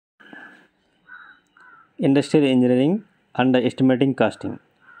Industrial engineering and estimating casting.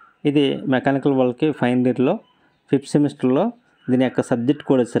 ఇది mechanical వాళ్ళకి final ఇయర్లో 5th సెమిస్టర్లో దీని యొక్క సబ్జెక్ట్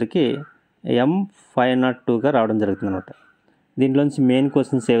కోడ్ వచ్చేసరికి M-502గా రావడం జరుగుతుంది అనమాట. దీంట్లోంచి మెయిన్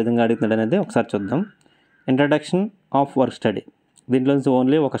క్వశ్చన్స్ ఏ విధంగా అడుగుతున్నాడు అనేది ఒకసారి చూద్దాం. ఇంట్రడక్షన్ ఆఫ్ వర్క్ స్టడీ, దీంట్లోంచి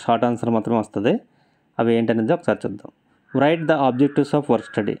ఓన్లీ ఒక షార్ట్ ఆన్సర్ మాత్రమే వస్తుంది. అవి ఏంటనేది ఒకసారి చూద్దాం. Right the objectives of work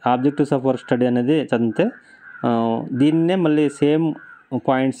study. Objectives of work study అనేది చదివితే దీన్నే మళ్ళీ సేమ్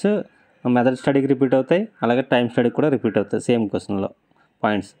పాయింట్స్ మెథడ్ స్టడీకి రిపీట్ అవుతాయి, అలాగే టైం స్టడీకి కూడా రిపీట్ అవుతాయి సేమ్ క్వశ్చన్లో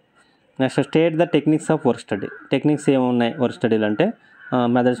points. Next state the techniques of work study. Techniques ఏమున్నాయి వర్క్ స్టడీలు అంటే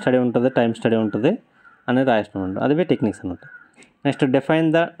మెథడ్ స్టడీ ఉంటుంది, టైం స్టడీ ఉంటుంది అనేది రాయడం ఉంటుంది, అదే టెక్నిక్స్ అనమాట. Next define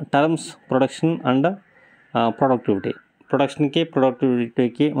the terms production and productivity. ప్రొడక్షన్కి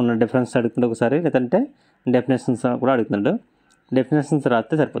ప్రొడక్టివిటీకి ఉన్న డిఫరెన్స్ అడుగుతుండే ఒకసారి, లేదంటే డెఫినేషన్స్ కూడా అడుగుతున్నాడు. డెఫినేషన్స్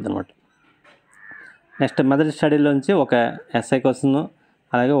రాస్తే సరిపోద్ది అనమాట. నెక్స్ట్ మెథడ్ స్టడీలోంచి ఒక ఎస్ఐ క్వశ్చన్,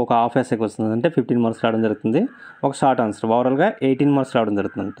 అలాగే ఒక హాఫ్ ఎస్ఐ క్వశ్చన్ అంటే 15 మార్క్స్ రావడం జరుగుతుంది. ఒక షార్ట్ ఆన్సర్ ఓవరాల్గా 18 మార్క్స్ రావడం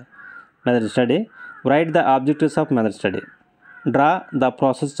జరుగుతుంది. Method study. Right the objectives of method study. Draw the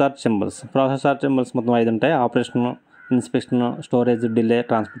process chart symbols. Process chart symbols మొత్తం 5 ఉంటాయి. Operation, inspection, storage, delay,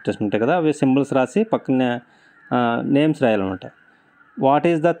 transportation ఉంటాయి కదా, అవి సింబల్స్ రాసి పక్కనే names రాయాలన్నమాట. What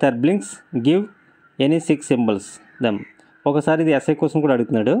is the థెర్బ్లింగ్స్, give any 6 symbols them. ఒకసారి ఇది ఎస్ఐ కోసం కూడా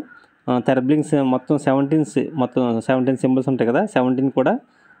అడుగుతున్నాడు. థెర్బ్లింగ్స్ మొత్తం 17 సింబల్స్ ఉంటాయి కదా, 17 కూడా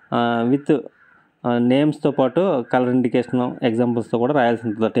విత్ నేమ్స్తో పాటు కలర్ ఇండికేషన్ ఎగ్జాంపుల్స్తో కూడా రాయాల్సి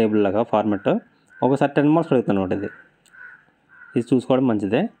ఉంటుంది టేబుల్ లాగా ఫార్మెట్. ఒకసారి 10 మార్క్స్ అడుగుతాను అనమాట. ఇది చూసుకోవడం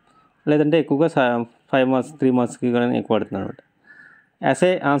మంచిదే, లేదంటే ఎక్కువగా 5 మార్క్స్ 3 మార్క్స్కి కూడా ఎక్కువ అడుగుతున్నాను అనమాట.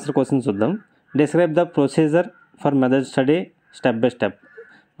 ఎస్ఐ ఆన్సర్ క్వశ్చన్ చూద్దాం. Describe the procedure for method study step by step.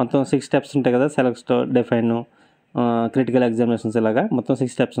 మొత్తం 6 స్టెప్స్ ఉంటాయి కదా, సెలెక్ట్, డిఫైన్, క్రిటికల్ ఎగ్జామినేషన్స్, ఇలాగా మొత్తం 6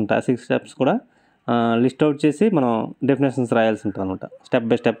 స్టెప్స్ ఉంటాయి. ఆ 6 స్టెప్స్ కూడా లిస్ట్ అవుట్ చేసి మనం డెఫినేషన్స్ రాయాల్సి ఉంటుంది అనమాట. స్టెప్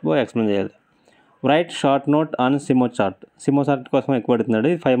బై స్టెప్ ఎక్స్ప్లెయిన్ చేయాలి. Right short note on సిమో chart. సిమో chart కోసం ఎక్కువ అడుగుతున్నాడు,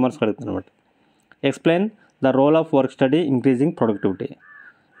 ఇది 5 మార్క్స్ అడుగుతుంది అనమాట. Explain the role of work study increasing productivity.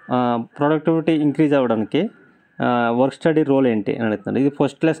 Productivity increase అవ్వడానికి వర్క్ స్టడీ రోల్ ఏంటి అని అడుగుతున్నాడు. ఇది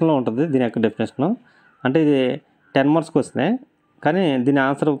ఫస్ట్ లెసన్లో ఉంటుంది దీని యొక్క డెఫినేషన్. అంటే ఇది 10 మార్క్స్కి వస్తున్నాయి, కానీ దీని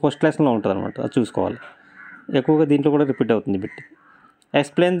ఆన్సర్ ఫస్ట్ లెసన్లో ఉంటుంది అనమాట, అది చూసుకోవాలి. ఎక్కువగా దీంట్లో కూడా రిపీట్ అవుతుంది bit.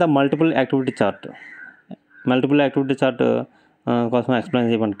 Explain the multiple activity chart. Multiple activity chart కోసం ఎక్స్ప్లెయిన్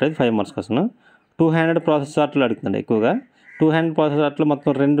చేయమంటే 5 మార్క్స్ కోసం. 2 హ్యాండెడ్ ప్రాసెస్ చార్ట్లు అడుగుతుంది ఎక్కువగా. 2 హ్యాండెడ్ ప్రాసెస్ చార్ట్లు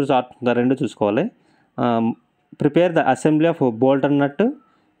మొత్తం 2 చార్ట్, 2 చూసుకోవాలి. Prepare the assembly of bolt nut,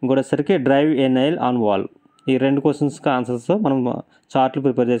 ఇంకోటిసరికి drive a Nile on wall. ఈ 2 క్వశ్చన్స్కి ఆన్సర్స్ మనం చార్ట్లు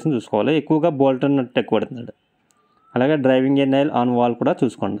ప్రిపేర్ చేసి చూసుకోవాలి. ఎక్కువగా బోల్ట్ నట్ ఎక్కువ పడుతున్నాడు, అలాగే driving A Nile on wall కూడా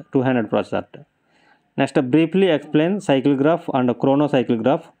చూసుకోండి. 2 handed process chart. Next briefly explain cycle graph and క్రోనో cycle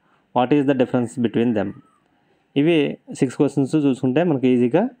graph. What is the difference between them. ఇవి 6 క్వశ్చన్స్ చూసుకుంటే మనకి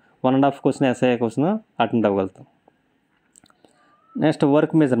ఈజీగా 1.5 question SI question attend అవ్వగలుగుతాం. Next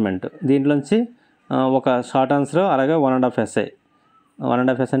work measurement. దీంట్లోంచి ఒక షార్ట్ ఆన్సర్, అలాగే 1.5 SI.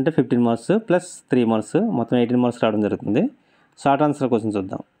 1.5 SI అంటే 15 మార్క్స్ ప్లస్ 3 మార్క్స్, మొత్తం 18 marks రావడం జరుగుతుంది. షార్ట్ ఆన్సర్ క్వశ్చన్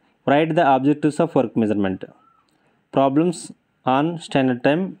చూద్దాం. Right the objectives of work measurement. Problems on standard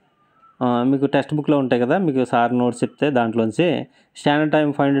time. మీకు టెక్స్ట్ బుక్లో ఉంటాయి కదా, మీకు సార్ నోట్స్ చెప్తే దాంట్లోంచి స్టాండర్డ్ టైం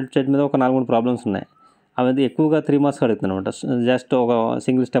ఫైండ్ అవుట్ చేయడం మీద ఒక 4-3 ప్రాబ్లమ్స్ ఉన్నాయి. అవి ఎక్కువగా 3 మార్క్స్ అడుగుతుంది అనమాట. జస్ట్ ఒక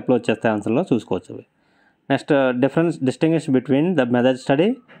సింగిల్ స్టెప్లో వచ్చేస్తాయి ఆన్సర్లో, చూసుకోవచ్చు అవి. Next distinguish between the method study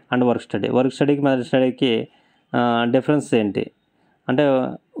and work study. Work స్టడీకి method స్టడీకి difference ఏంటి అంటే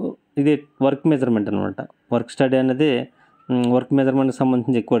ఇది వర్క్ మెజర్మెంట్ అనమాట. వర్క్ స్టడీ అనేది వర్క్ మెజర్మెంట్కి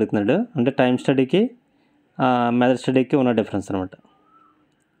సంబంధించి ఎక్కువ అడుగుతున్నాడు, అంటే టైం స్టడీకి మెథడ్ స్టడీకి ఉన్న డిఫరెన్స్ అనమాట.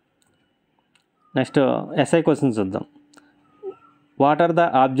 నెక్స్ట్ ఎస్ఐ క్వశ్చన్స్ చూద్దాం. What are the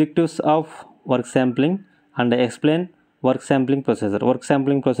objectives of work sampling and explain work sampling procedure. Work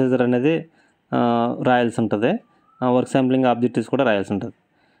sampling procedure అనేది రాయాల్సి ఉంటుంది, వర్క్ శాంప్లింగ్ ఆబ్జెక్టివ్స్ కూడా రాయాల్సి ఉంటుంది.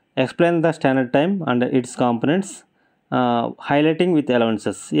 Explain the standard time and it's components, highlighting with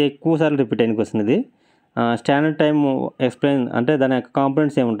allowances. ఎక్కువసార్లు repeat అయిన question ఇది. స్టాండర్డ్ టైం ఎక్స్ప్లెయిన్ అంటే దాని యొక్క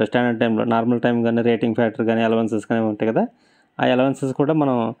కాంపోనెంట్స్ ఏముంటాయి స్టాండర్డ్ టైంలో. నార్మల్ టైం కానీ, రేటింగ్ ఫ్యాక్టర్ కానీ, అలవెన్సెస్ కానీ ఉంటాయి కదా, ఆ అలవెన్సెస్ కూడా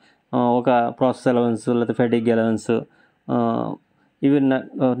మనం ఒక ప్రాసెస్ అలవెన్స్, లేకపోతే ఫెటిగ్ అలవెన్స్, ఇవి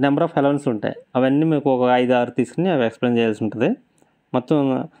నెంబర్ ఆఫ్ అలవెన్స్ ఉంటాయి. అవన్నీ మీకు ఒక 5-6 తీసుకుని అవి ఎక్స్ప్లెయిన్ చేయాల్సి ఉంటుంది. మొత్తం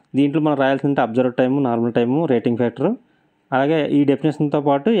దీంట్లో మనం రాయాల్సింటే observe time, normal time, rating factor, అలాగే ఈ డెఫినేషన్తో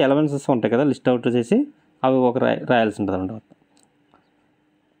పాటు అలవెన్సెస్ ఉంటాయి కదా, లిస్ట్ అవుట్ చేసి అవి ఒక రాయాల్సి ఉంటుంది అన్నమాట.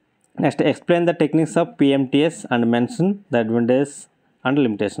 Next explain the techniques of PMTS and mention the advantages and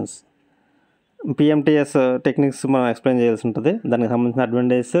limitations. PMTS techniques మనం ఎక్స్ప్లెయిన్ చేయాల్సి ఉంటుంది, దానికి సంబంధించిన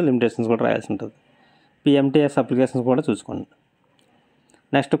అడ్వాంటేజెస్, లిమిటేషన్స్ కూడా రాయాల్సి ఉంటుంది. PMTS అప్లికేషన్స్ కూడా చూసుకోండి.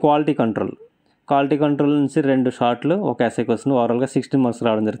 Next quality control. Quality control నుంచి 2 షార్ట్లు, ఒక ఎస్ఐ క్వశ్చన్, ఓవరాల్గా 16 మార్క్స్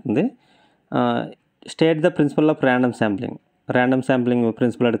రావడం జరుగుతుంది. State the principal of random sampling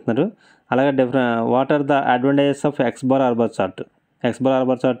principal అడుగుతున్నారు. అలాగే what are the advantages of X bar are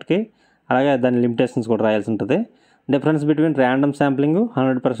bar చార్ట్కి అలాగే దాని లిమిటేషన్స్ కూడా రాయాల్సి ఉంటుంది. Difference between random sampling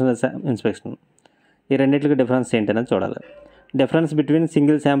 100% inspection, ఈ రెండింటికి డిఫరెన్స్ ఏంటనేది చూడాలి. Difference between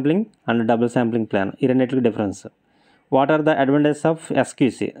single sampling and double sampling plan, ఈ రెండింటికి difference. What are the advantages of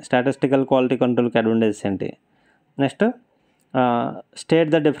ఎస్క్యూసీ, statistical quality కంట్రోల్కి advantages ఏంటి. Next state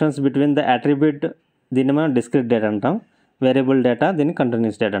the difference between the attribute, దీన్ని మనం డిస్క్రీట్ డేటా అంటాం, వేరియబుల్ డేటా దీన్ని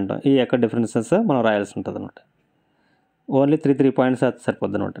కంటిన్యూస్ డేటా అంటాం. ఈ యొక్క డిఫరెన్సెస్ మనం రాయాల్సి ఉంటుంది అనమాట. ఓన్లీ 3 పాయింట్స్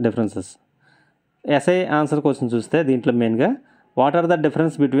సరిపోద్ది అనమాట డిఫరెన్సెస్. ఎస్ఐ ఆన్సర్ క్వశ్చన్ చూస్తే దీంట్లో మెయిన్గా what are the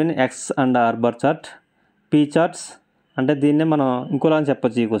difference between X and are bar chart, P charts అంటే దీన్నే మనం ఇంకోలా అని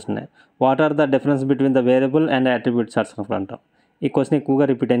చెప్పొచ్చు. ఈ question what are the difference between the variable and attribute charts అని అంటాం. ఈ క్వశ్చన్ ఎక్కువగా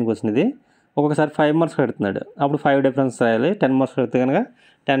రిపీట్ అయిన క్వశ్చన్ ఇది. ఒక్కొక్కసారి 5 మార్క్స్ పెడుతున్నాడు, అప్పుడు 5 డిఫరెన్స్ రాయాలి. 10 మార్క్స్ పెడితే కనుక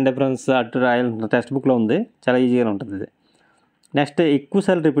 10 డిఫరెన్స్ అటు రాయాలి. టెక్స్ట్ బుక్లో ఉంది, చాలా ఈజీగా ఉంటుంది ఇది. నెక్స్ట్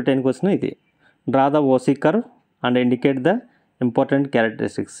ఎక్కువసార్లు రిపీట్ అయిన క్వశ్చన్ ఇది. Draw the OC curve and indicate the important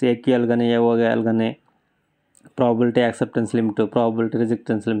characteristics, ఏక్యూఎల్ కానీ ఏఓఎల్ కానీ, probability acceptance limit, probability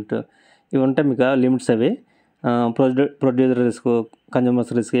రిజెక్టెన్స్ limit, ఇవి ఉంటాయి మీకు లిమిట్స్. అవి ప్రొడ్యూసర్ రిస్క్,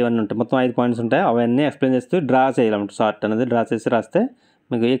 కన్జ్యూమర్స్ రిస్క్, ఇవన్నీ ఉంటాయి. మొత్తం 5 పాయింట్స్ ఉంటాయి. అవన్నీ ఎక్స్ప్లెయిన్ చేస్తూ డ్రా చేయాలన్నమాట. షార్ట్ అనేది డ్రా చేసి రాస్తే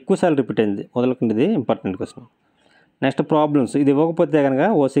మీకు ఎక్కువసార్లు రిపీట్ అయింది, వదలకుండేది ఇంపార్టెంట్ క్వశ్చన్. నెక్స్ట్ ప్రాబ్లమ్స్, ఇది ఇవ్వకపోతే కనుక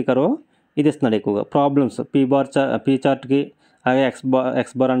ఓసీ కర్వ్ ఇది ఇస్తున్నాడు ఎక్కువగా. ప్రాబ్లమ్స్ పీ చార్ట్కి అలాగే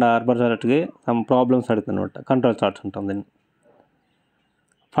X bar and are bar చార్ట్కి problems అడుగుతుంది అనమాట. కంట్రోల్ చార్ట్స్ ఉంటుంది దీన్ని.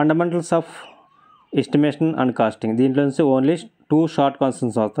 Fundamentals of estimation and casting, దీంట్లో నుంచి ఓన్లీ 2 షార్ట్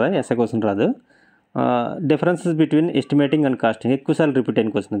క్వశ్చన్స్ వస్తాయి, ఎస్ఏ క్వశ్చన్ రాదు. Differences between estimating and casting, ఎక్కువసార్లు రిపీట్ అయిన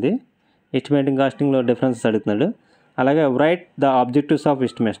క్వశ్చన్ ఇది. ఎస్టిమేటింగ్ కాస్టింగ్లో డిఫరెన్సెస్ అడుగుతున్నాడు. అలాగే రైట్ ద ఆబ్జెక్టివ్స్ ఆఫ్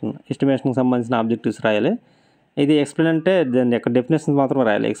ఎస్టిమేషన్కి సంబంధించిన ఆబ్జెక్టివ్స్ రాయాలి. ఇది ఎక్స్ప్లెయిన్ అంటే దాని యొక్క డెఫినేషన్స్ మాత్రం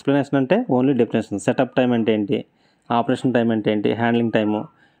రాయాలి. ఎక్స్ప్లెనేషన్ అంటే ఓన్లీ డెఫినేషన్. సెటప్ టైం అంటే ఏంటి, ఆపరేషన్ టైం అంటే ఏంటి, handling time,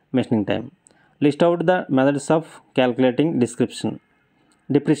 machining time. List out the methods of calculating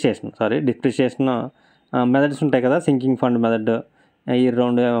depreciation methods ఉంటాయి కదా. సింకింగ్ ఫండ్ మెథడ్, ఈ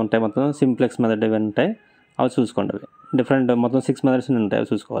రౌండ్ ఉంటాయి, మొత్తం సింప్లెక్స్ మెథడ్ ఇవన్నీ ఉంటాయి. అవి చూసుకోండి. అవి డిఫరెంట్ మొత్తం 6 మెథడ్స్ ఉంటాయి, అవి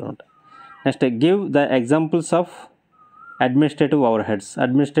చూసుకోవాలంట. Next give the examples of administrative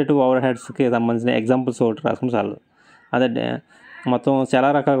over హెడ్స్కి సంబంధించిన ఎగ్జాంపుల్స్ ఒకటి రాసుకుని చాలు. అదే మొత్తం చాలా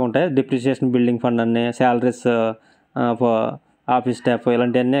రకాలుగా ఉంటాయి. డిప్రిషియేషన్, బిల్డింగ్ ఫండ్ అన్నీ, శాలరీస్, ఆఫీస్ స్టాఫ్,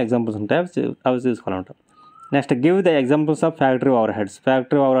 ఇలాంటివన్నీ ఎగ్జాంపుల్స్ ఉంటాయి, అవి చూసుకోవాలంట. Next give the examples of factory over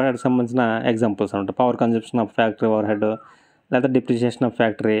heads సంబంధించిన ఎగ్జాంపుల్స్ అనమాట. Power consumption of factory over head, లేదా డిప్రిషియేషన్ ఆఫ్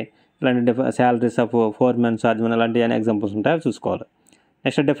ఫ్యాక్టరీ, ఇలాంటి శాలరీస్ ఆఫ్ ఫోర్మెన్, చార్జ్మెన్, ఇలాంటి ఎగ్జాంపుల్స్ ఉంటాయి, అవి చూసుకోవాలి.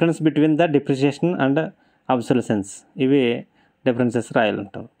 Next difference between the depreciation and అబ్సొల్యూషన్స్, ఇవి differences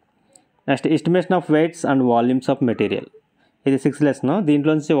రాయాలంటారు. Next estimation of weights and volumes of material, ఇది 6th లెసన్.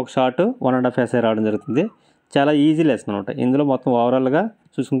 దీంట్లోంచి ఒక షార్ట్ 1.5 ఎస్ఐ రావడం జరుగుతుంది. చాలా ఈజీ లెసన్ అనమాట. ఇందులో మొత్తం ఓవరాల్గా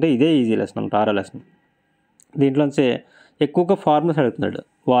చూసుకుంటే ఇదే ఈజీ లెసన్ అనమాట, 6వ లెసన్. దీంట్లోంచి ఎక్కువగా ఫార్ములాస్ అడుగుతున్నాడు.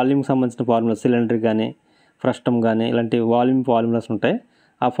 వాల్యూమ్కి సంబంధించిన ఫార్ములాస్, సిలిండర్ కానీ ఫ్రస్టమ్ కానీ ఇలాంటి ఫార్ములాస్ ఉంటాయి,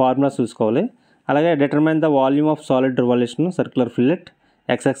 ఆ ఫార్ములాస్ చూసుకోవాలి. అలాగే determine the volume of solid revolution circular fillet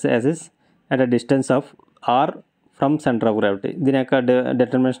X axis at a distance of are from centre of gravity, దీని యొక్క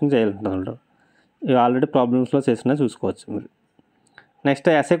డిటర్మినేషన్ చేయాలంటారు. ఇవి ఆల్రెడీ ప్రాబ్లమ్స్లో చేసినా చూసుకోవచ్చు మీరు. నెక్స్ట్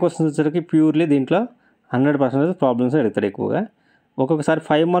ఎస్ఏ క్వశ్చన్స్ వచ్చేసరికి ప్యూర్లీ దీంట్లో 100% ప్రాబ్లమ్స్ అడుగుతాడు ఎక్కువగా. ఒక్కొక్కసారి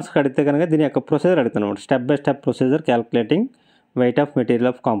 5 మార్క్స్కి అడిగితే కనుక దీని యొక్క ప్రొసీజర్ అడుగుతాను. Step by step procedure calculating weight of material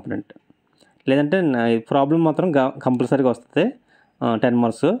of component. లేదంటే ప్రాబ్లం మాత్రం కంపల్సరీగా వస్తుంది 10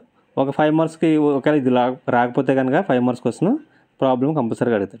 మార్క్స్. ఒక 5 మార్క్స్కి ఒకవేళ ఇది రాకపోతే కనుక 5 మార్క్స్ క్వశ్చన్ ప్రాబ్లం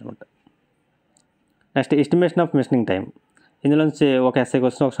కంపల్సరీగా అడుగుతాడు అనమాట. Next estimation of machining time, ఇందులోంచి ఒక ఎస్ఐ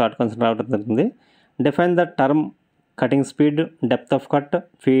క్వశ్చన్, ఒక షార్ట్ క్వశ్చన్ రావడం జరుగుతుంది. Define the term cutting speed, depth of cut,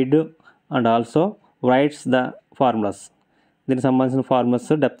 feed and also rights the formulas, దీనికి సంబంధించిన formulas,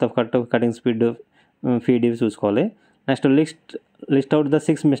 depth of cut, cutting speed, feed ఇవి చూసుకోవాలి. Next list out the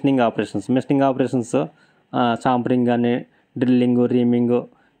 6 machining operations, చాంపరింగ్ కానీ, drilling, reaming,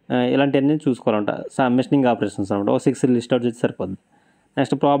 ఇలాంటివన్నీ చూసుకోవాలంట. Machining operations అనమాట. ఒక 6 list out చేసి సరిపోద్ది.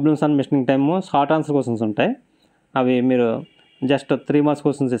 Next problems and machining time short answer questions ఉంటాయి, అవి మీరు జస్ట్ 3 మార్క్స్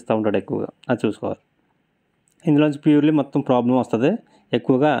క్వశ్చన్స్ ఇస్తూ ఉంటాడు ఎక్కువగా, అది చూసుకోవాలి. ఇందులోంచి ప్యూర్లీ మొత్తం ప్రాబ్లం వస్తుంది.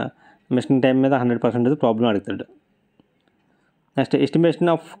 ఎక్కువగా మెషినింగ్ టైం మీద 100% ప్రాబ్లం అడుగుతాడు. Next estimation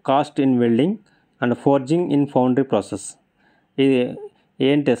of cost in welding and forging in foundry process, ఇది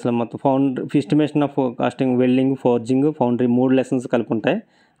ఏంటి అసలు మొత్తం estimation of casting, welding, forging, foundry 3 lessons కలిపి ఉంటాయి.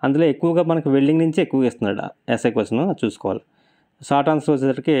 అందులో ఎక్కువగా మనకు వెల్డింగ్ నుంచి ఎక్కువగా ఇస్తున్నాడు ఎస్ఐ క్వశ్చన్, చూసుకోవాలి. షార్ట్ ఆన్సర్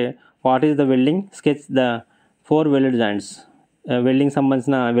వచ్చేసరికి what is the welding, sketch the 4 welded joints, welding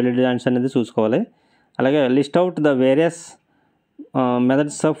సంబంధించిన వెల్డెడ్ జాయింట్స్ అనేది చూసుకోవాలి. అలాగే list out the various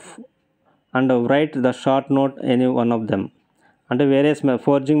methods of and right the short note any one of them. అంటే వేరియస్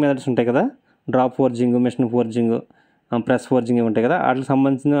ఫోర్జింగ్ మెథడ్స్ ఉంటాయి కదా, drop forging, machine forging, press forging ఇవి ఉంటాయి కదా, వాటికి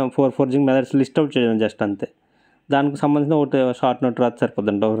సంబంధించిన ఫోర్జింగ్ మెథడ్స్ లిస్ట్ అవుట్ చేయడం జస్ట్ అంతే. దానికి సంబంధించిన ఒకటి షార్ట్ నోట్ రాసి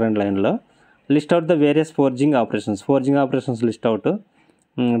సరిపోతుంది ఒక 2 లైన్లో. List out the various forging operations list out,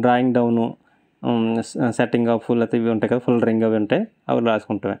 drawing down, setting off లేకపోతే ఇవి ఉంటాయి కదా, ఫుల్ రింగ్ అవి ఉంటాయి, అవి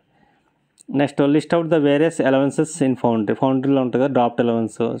రాసుకుంటామే. Next list out the various allowances in ఫౌండరీలో ఉంటుంది కదా, డ్రాఫ్ట్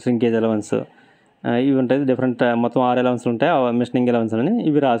అలవెన్స్, శ్రింకేజ్ అలవెన్స్, ఇవి ఉంటాయి డిఫరెంట్, మొత్తం 6 అలవెన్స్లు ఉంటాయి, మిషనింగ్ అలవెన్స్ అని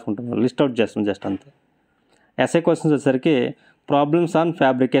ఇవి రాసుకుంటాం, లిస్ట్ అవుట్ చేస్తాం జస్ట్ అంతే. ఎస్ఏ క్వశ్చన్స్ వచ్చేసరికి problems on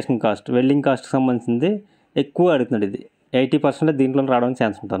fabrication cost, welding కాస్ట్కి సంబంధించింది ఎక్కువ అడుగుతున్నాడు. ఇది 80% దీంట్లో రావడానికి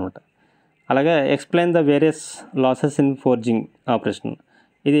ఛాన్స్ ఉంటుంది అనమాట. అలాగే explain the various losses in forging operation,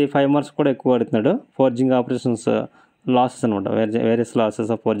 ఇది 5 మార్క్స్ కూడా ఎక్కువ అడుగుతున్నాడు. ఫోర్జింగ్ ఆపరేషన్స్ లాసెస్ అనమాట, various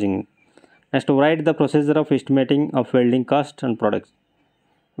losses of forging. Next right the procedure of estimating of welding cost and products,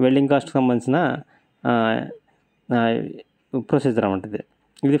 welding కాస్ట్కి సంబంధించిన ప్రొసీజర్ అనమాట.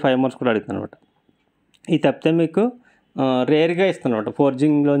 ఇది 5 మార్క్స్ కూడా అడుగుతుంది అనమాట. ఇది తప్పితే మీకు రేర్గా ఇస్తాను అనమాట,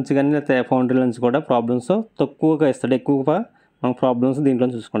 ఫోర్జింగ్లోంచి కానీ లేకపోతే ఫౌండరీలోంచి కూడా ప్రాబ్లమ్స్ తక్కువగా ఇస్తాడు, ఎక్కువగా మన ప్రాబ్లమ్స్ దీంట్లో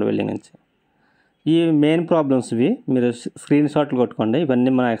చూసుకోండి వెల్డింగ్ నుంచి. ఈ మెయిన్ ప్రాబ్లమ్స్ ఇవి మీరు స్క్రీన్ షాట్లు కొట్టుకోండి,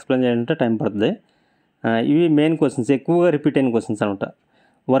 ఇవన్నీ మనం ఎక్స్ప్లెయిన్ చేయాలంటే టైం పడుతుంది. ఇవి మెయిన్ క్వశ్చన్స్, ఎక్కువగా రిపీట్ అయిన క్వశ్చన్స్ అనమాట.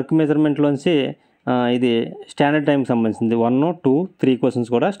 వర్క్ మెజర్మెంట్లోంచి ఇది స్టాండర్డ్ టైంకి సంబంధించింది 1, 2, 3 క్వశ్చన్స్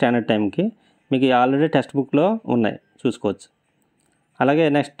కూడా స్టాండర్డ్ టైంకి మీకు ఆల్రెడీ టెక్స్ట్ బుక్లో ఉన్నాయి, చూసుకోవచ్చు. అలాగే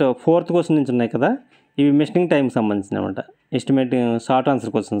నెక్స్ట్ 4th క్వశ్చన్ నుంచి ఉన్నాయి కదా, ఇవి మిషనింగ్ టైంకి సంబంధించిన అనమాట, ఎస్టిమేటింగ్ షార్ట్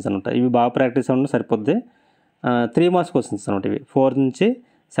ఆన్సర్ క్వశ్చన్స్ అనమాట. ఇవి బాగా ప్రాక్టీస్ అవ్వడం సరిపోద్ది. 3 మార్క్స్ క్వశ్చన్స్ అనమాట ఇవి. 4th నుంచి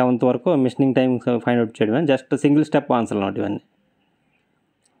 7th వరకు మిషనింగ్ టైం ఫైండ్ అవుట్ చేయడమే, జస్ట్ సింగిల్ స్టెప్ ఆన్సర్ అనమాట ఇవన్నీ.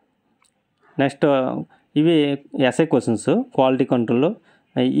 నెక్స్ట్ ఇవి ఎస్ఐ క్వశ్చన్స్, క్వాలిటీ కంట్రోల్.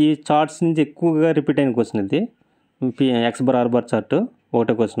 ఈ చార్ట్స్ నుంచి ఎక్కువగా రిపీట్ అయిన క్వశ్చన్ ఇది. X bar are bar chart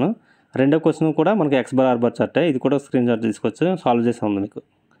ఒకటో క్వశ్చన్. రెండో క్వశ్చన్ కూడా మనకి ఎక్స్ బార్ ఆర్ బార్ చార్టే, ఇది కూడా స్క్రీన్ షాట్ తీసుకొచ్చి సాల్వ్ చేసి ఉంది మీకు.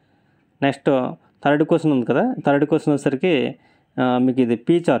 నెక్స్ట్ 3rd క్వశ్చన్ ఉంది కదా, 3rd క్వశ్చన్ వచ్చేసరికి మీకు ఇది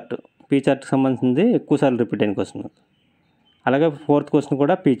పీ చార్ట్కి సంబంధించింది ఎక్కువసార్లు రిపీట్ అయిన క్వశ్చన్. అలాగే 4th క్వశ్చన్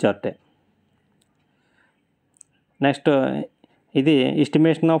కూడా పీ చార్టే. నెక్స్ట్ ఇది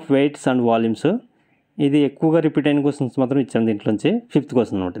estimation of weights and volumes, ఇది ఎక్కువగా రిపీట్ అయిన క్వశ్చన్స్ మాత్రం ఇచ్చాము దీంట్లోంచి. 5th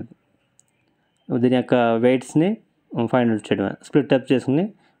క్వశ్చన్ అనమాట ఇది. దీని యొక్క వెయిట్స్ని ఫైండ్ అవుట్ చేయడమే, స్ప్లిట్ అప్ చేసుకుని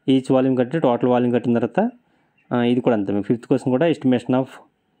ఈచ్ వాల్యూమ్ కట్టి టోటల్ వాల్యూమ్ కట్టిన తర్వాత ఇది కూడా అంతే. 5th క్వశ్చన్ కూడా estimation of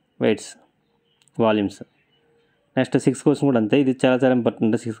weights, volumes. Next 6th question కూడా అంతే, ఇది చాలా చాలా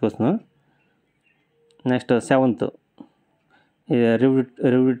important 6th question. Next 7th ఇది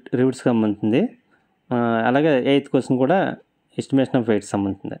రివిట్స్కి సంబంధించింది. అలాగే 8th క్వశ్చన్ కూడా ఎస్టిమేషన్ ఆఫ్ వెయిట్స్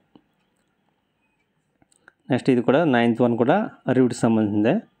సంబంధించింది. నెక్స్ట్ ఇది కూడా 9th వన్ కూడా రివిట్కి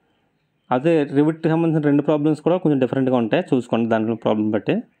సంబంధించిందే. అదే రివిట్కి సంబంధించిన 2 ప్రాబ్లమ్స్ కూడా కొంచెం డిఫరెంట్గా ఉంటాయి, చూసుకోండి, దాంట్లో ప్రాబ్లం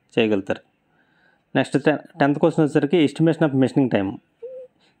బట్టి చేయగలుగుతారు. నెక్స్ట్ 10th క్వశ్చన్ వచ్చేసరికి ఎస్టిమేషన్ ఆఫ్ మిషనింగ్ టైం,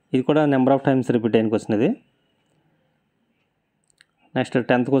 ఇది కూడా నెంబర్ ఆఫ్ టైమ్స్ రిపీట్ అయిన క్వశ్చన్ ఇది. నెక్స్ట్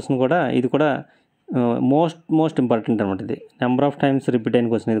 10th క్వశ్చన్ కూడా ఇది కూడా మోస్ట్ ఇంపార్టెంట్ అనమాట. ఇది నెంబర్ ఆఫ్ టైమ్స్ రిపీట్ అయిన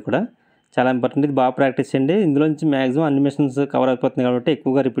క్వశ్చన్, ఇది కూడా చాలా ఇంపార్టెంట్. ఇది బాగా ప్రాక్టీస్ చేయండి. ఇందులోంచి మ్యాక్సిమం అన్ని మిషన్స్ కవర్ అయిపోతుంది కాబట్టి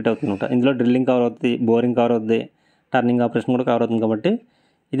ఎక్కువగా రిపీట్ అవుతుంది అనమాట. ఇందులో డ్రిల్లింగ్ కవర్ అవుతుంది, బోరింగ్ కవర్ అవుతుంది, టర్నింగ్ ఆపరేషన్ కూడా కవర్ అవుతుంది కాబట్టి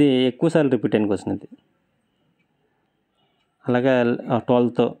ఇది ఎక్కువసార్లు రిపీట్ అయిన క్వశ్చన్ ఇది. అలాగే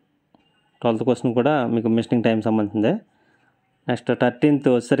 12th క్వశ్చన్ కూడా మీకు మిషనింగ్ టైం సంబంధించిందే. నెక్స్ట్ 13th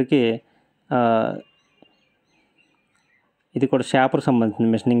వచ్చేసరికి ఇది కూడా షాపర్ సంబంధించింది,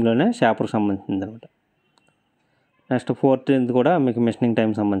 మిషనింగ్లోనే షాపర్ సంబంధించింది అనమాట. నెక్స్ట్ 14th కూడా మీకు మిషనింగ్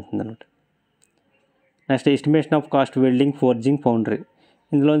టైం సంబంధించింది అనమాట. Next estimation of cost welding, forging, foundry,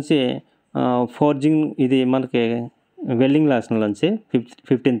 ఇందులోంచి ఫోర్జింగ్ ఇది మనకి వెల్డింగ్ లెసన్లోంచి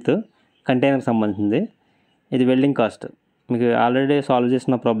 15th కంటైనర్కి సంబంధించింది. ఇది వెల్డింగ్ కాస్ట్, మీకు ఆల్రెడీ సాల్వ్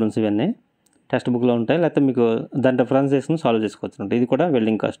చేసిన ప్రాబ్లమ్స్ ఇవన్నీ టెక్స్ట్ బుక్లో ఉంటాయి, లేకపోతే మీకు దాని రిఫరెన్స్ చేసుకుని సాల్వ్ చేసుకోవచ్చు అనమాట. ఇది కూడా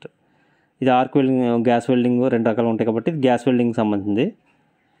వెల్డింగ్ కాస్ట్. ఇది ఆర్క్ వెల్డింగ్, గ్యాస్ వెల్డింగ్ 2 రకాలు ఉంటాయి కాబట్టి ఇది గ్యాస్ వెల్డింగ్ సంబంధించింది.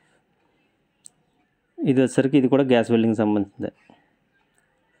 ఇది వచ్చేసరికి ఇది కూడా గ్యాస్ వెల్డింగ్ సంబంధించింది.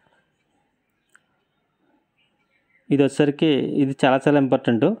 ఇది వచ్చేసరికి ఇది చాలా చాలా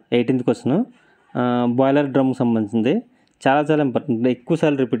ఇంపార్టెంట్ 18th క్వశ్చన్, బాయిలర్ డ్రమ్కి సంబంధించింది. చాలా చాలా ఇంపార్టెంట్,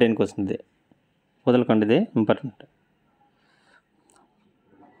 ఎక్కువసార్లు రిపీట్ అయిన క్వశ్చన్ ఇది, వదలకండి, ఇది ఇంపార్టెంట్.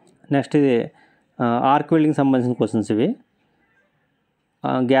 నెక్స్ట్ ఇది ఆర్క్ వెల్డింగ్ సంబంధించిన క్వశ్చన్స్ ఇవి.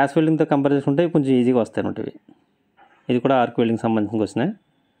 గ్యాస్ వెల్డింగ్తో కంపేర్ చేసుకుంటే కొంచెం ఈజీగా వస్తాయి అన్నమాట ఇవి. ఇది కూడా ఆర్క్ వెల్డింగ్ సంబంధించిన క్వశ్చనే,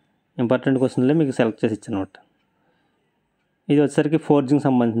 ఇంపార్టెంట్ క్వశ్చన్లే మీకు సెలెక్ట్ చేసి ఇచ్చాను అనమాట. ఇది వచ్చేసరికి ఫోర్జింగ్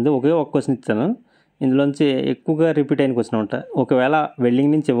సంబంధించింది, ఒకే ఒక క్వశ్చన్ ఇచ్చాను, ఇందులోంచి ఎక్కువగా రిపీట్ అయిన క్వశ్చన్ అనమాట. ఒకవేళ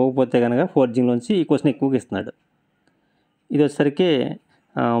వెల్డింగ్ నుంచి ఇవ్వకపోతే కనుక ఫోర్జింగ్లోంచి ఈ క్వశ్చన్ ఎక్కువగా ఇస్తున్నాడు. ఇది వచ్చేసరికి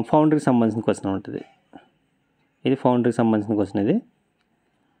ఫౌండరీకి సంబంధించిన క్వశ్చన్ ఉంటుంది. ఇది ఫౌండరీకి సంబంధించిన క్వశ్చన్ ఇది.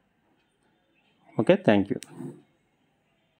 Okay, thank you.